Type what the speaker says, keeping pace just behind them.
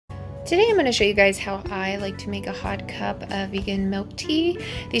Today I'm going to show you guys how I like to make a hot cup of vegan milk tea.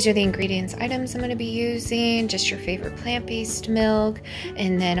 These are the ingredients items I'm going to be using, just your favorite plant-based milk,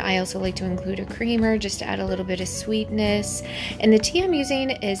 and then I also like to include a creamer just to add a little bit of sweetness. And the tea I'm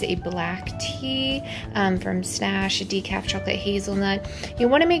using is a black tea from Stash, a decaf chocolate hazelnut. You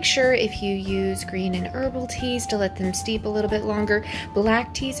want to make sure if you use green and herbal teas to let them steep a little bit longer.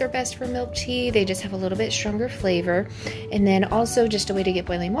 Black teas are best for milk tea. They just have a little bit stronger flavor. And then also just a way to get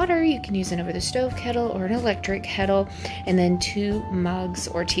boiling water, you can use an over the stove kettle or an electric kettle, and then 2 mugs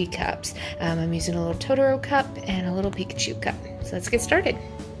or teacups. I'm using a little Totoro cup and a little Pikachu cup. So let's get started.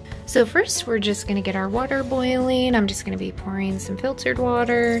 So first we're just going to get our water boiling. I'm just going to be pouring some filtered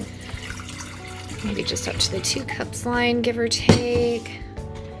water, maybe just up to the 2 cups line, give or take.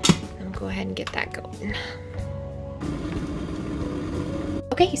 And go ahead and get that going.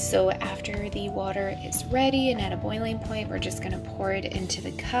 Okay, so after the water is ready and at a boiling point, we're just going to pour it into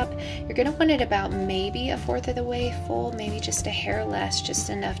the cup. You're going to want it about maybe 1/4 of the way full, maybe just a hair less,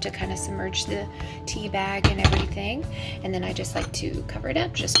 just enough to kind of submerge the tea bag and everything. And then I just like to cover it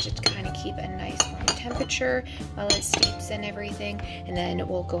up just to kind of keep a nice warm temperature while it steeps and everything. And then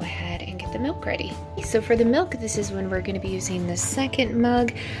we'll go ahead and get the milk ready. So for the milk, this is when we're going to be using the second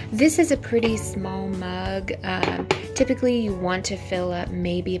mug. This is a pretty small mug. Typically you want to fill up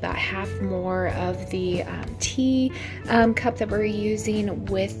maybe about half more of the tea cup that we're using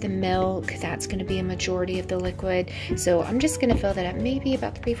with the milk. That's going to be a majority of the liquid. So I'm just going to fill that up maybe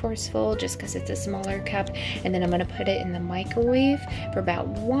about 3/4 full just because it's a smaller cup. And then I'm going to put it in the microwave for about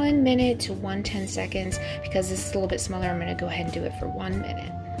 1 minute to 110 seconds. Because this is a little bit smaller, I'm going to go ahead and do it for 1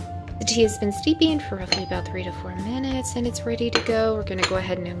 minute. The tea has been steeping for roughly about 3 to 4 minutes and it's ready to go. We're going to go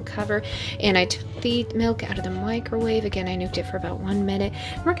ahead and uncover. And I took the milk out of the microwave. Again, I nuked it for about 1 minute.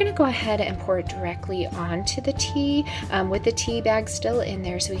 We're going to go ahead and pour it directly onto the tea with the tea bag still in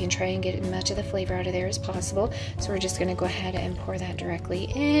there so we can try and get as much of the flavor out of there as possible. So we're just going to go ahead and pour that directly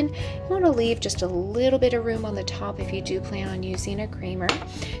in. You want to leave just a little bit of room on the top if you do plan on using a creamer.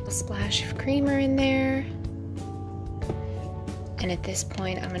 A splash of creamer in there. And at this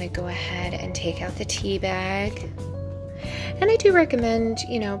point, I'm going to go ahead and take out the tea bag. And I do recommend,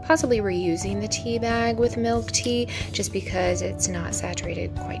 possibly reusing the tea bag with milk tea just because it's not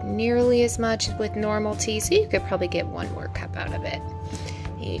saturated quite nearly as much with normal tea. So you could probably get 1 more cup out of it.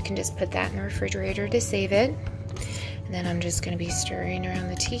 You can just put that in the refrigerator to save it. And then I'm just going to be stirring around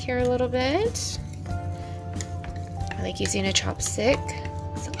the tea here a little bit. I like using a chopstick.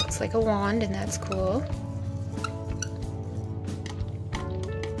 So it looks like a wand and that's cool.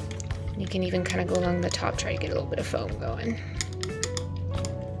 You can even kind of go along the top, try to get a little bit of foam going.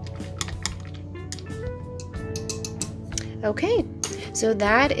 Okay, so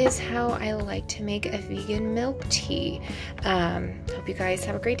that is how I like to make a vegan milk tea. Hope you guys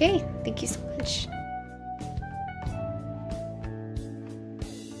have a great day. Thank you so much.